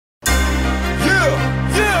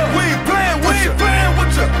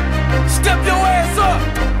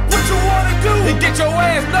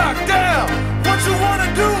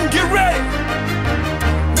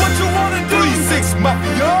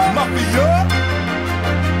Mafia, mafia.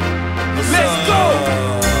 Let's go.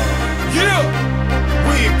 Yeah.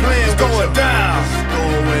 We ain't playing. It's going down.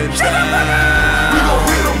 It's going down. We gon'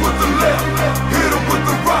 hit him with the left, hit him with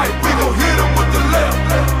the right. We gon' hit him with the left,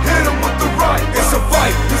 hit him with the right. It's a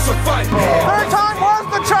fight. It's a fight. Third time was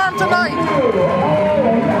the charm tonight.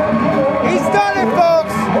 He's done it,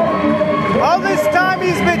 folks. All this time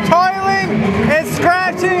he's been toiling and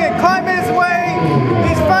scratching and climbing his way.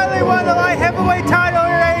 He's finally won the light heavyweight title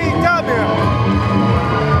here at AAW.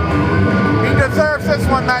 He deserves this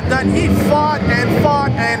one, Matt Dunn. He fought and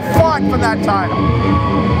fought and fought for that title.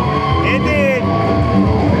 Indeed.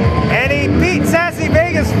 And he beat Sassy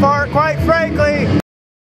Vegas for it, quite frankly.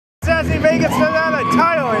 Sassy Vegas doesn't have a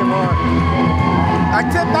title anymore. I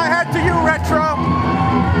tip my hat to you, Rhettro.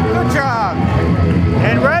 Good job.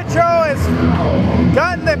 And Rhettro has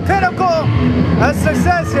gotten the pinnacle of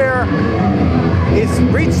success here. He's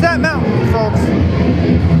reached that mountain, folks.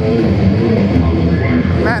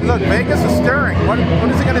 Man, look, Vegas is stirring. What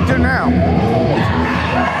is he going to do now?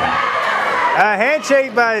 A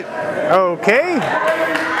handshake, but okay.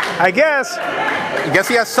 I guess. I guess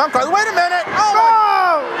he has some cause. Wait a minute.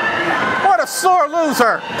 Oh! What a sore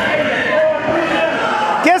loser.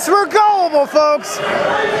 Guess we're gullible, folks.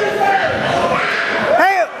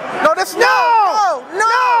 Hey, no, this no!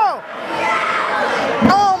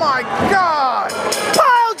 Oh my God!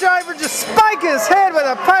 Pile driver just spiked his head with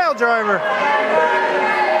a pile driver.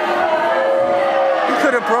 He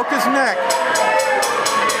could have broke his neck.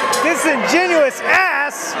 This ingenuous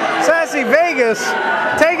ass, Sassy Vegas,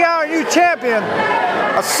 take out our new champion.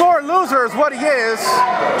 A sore loser is what he is.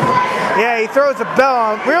 Yeah, he throws a bell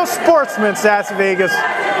on. Real sportsman, Sassy Vegas.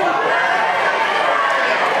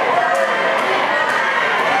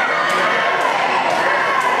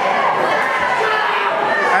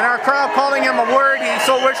 And our crowd calling him a word he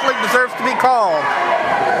so richly deserves to be called.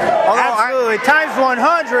 Although absolutely, times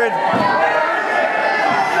 100.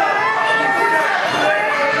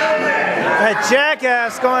 That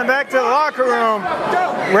jackass going back to the locker room.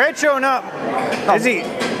 Rhettro up. Is he?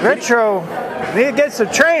 Rhettro. Need to get some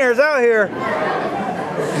trainers out here.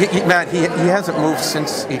 Matt, he hasn't moved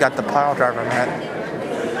since he got the pile driver, Matt.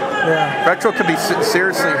 Yeah. Rhettro could be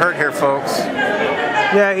seriously hurt here, folks.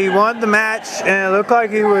 Yeah, he won the match, and it looked like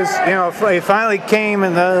he was, you know, he finally came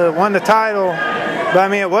and won the title. But I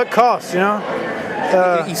mean, at what cost, you know?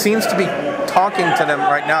 He seems to be talking to them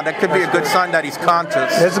right now. That could be a good sign that he's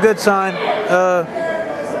conscious. That's a good sign.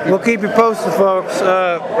 We'll keep you posted, folks.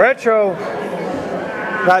 Rhettro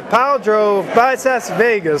got pile drove by Sassy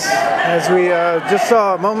Vegas, as we just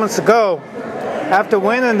saw moments ago, after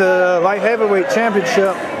winning the light heavyweight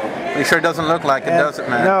championship. He sure doesn't look like it, does it,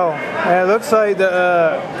 man? No, and it looks like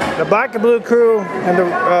the black and blue crew and the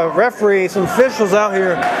referees and officials out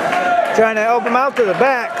here trying to help him out to the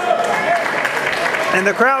back, and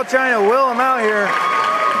the crowd trying to will him out here.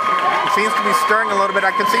 He seems to be stirring a little bit.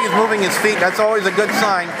 I can see he's moving his feet. That's always a good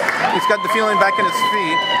sign. He's got the feeling back in his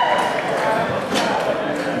feet.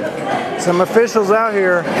 Some officials out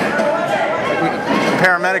here.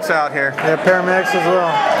 Paramedics out here. Yeah, paramedics as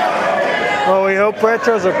well. Well, we hope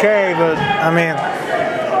Rhetro's okay, but I mean,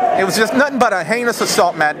 it was just nothing but a heinous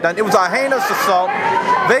assault, Matt. It was a heinous assault.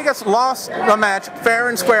 Vegas lost the match fair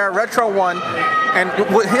and square. Rhettro won, and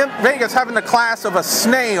with him, Vegas having the class of a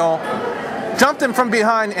snail, jumped him from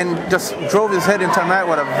behind and just drove his head into the mat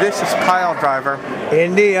with a vicious pile driver.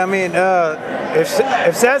 Indeed. I mean, if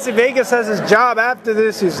Sassy Vegas has his job after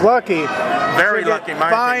this, he's lucky. Very lucky, my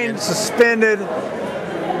opinion. Fined, suspended,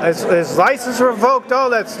 his license revoked, all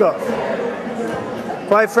that stuff.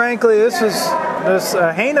 Quite frankly, this is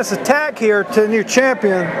heinous attack here to the new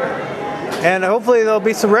champion, and hopefully there'll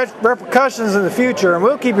be some repercussions in the future, and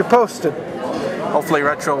we'll keep you posted. Hopefully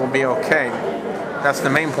Rhettro will be okay. That's the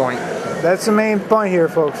main point. That's the main point here,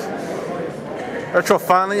 folks. Rhettro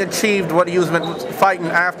finally achieved what he was been fighting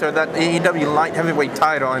after, that AAW light heavyweight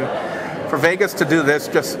title, and for Vegas to do this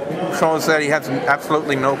just shows that he has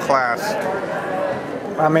absolutely no class.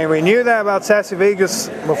 I mean, we knew that about Sassy Vegas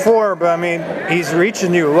before, but I mean, he's reached a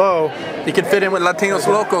new low. He could fit in with Latinos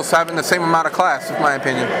Locos having the same amount of class, in my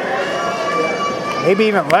opinion. Maybe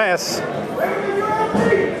even less.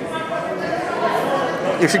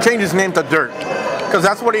 You should change his name to Dirt, because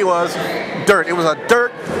that's what he was, Dirt. It was a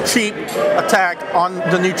dirt cheap attack on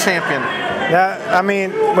the new champion. Yeah, I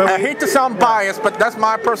mean, I hate to sound biased, but that's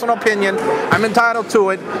my personal opinion. I'm entitled to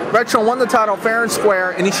it. Rhettro won the title fair and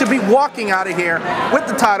square, and he should be walking out of here with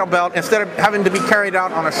the title belt instead of having to be carried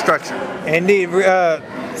out on a stretcher. Indeed.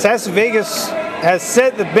 Sassy Vegas has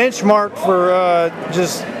set the benchmark for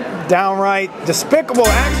just downright despicable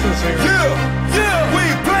actions here. Yeah, we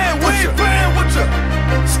ain't playing with ain't playing with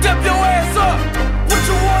you.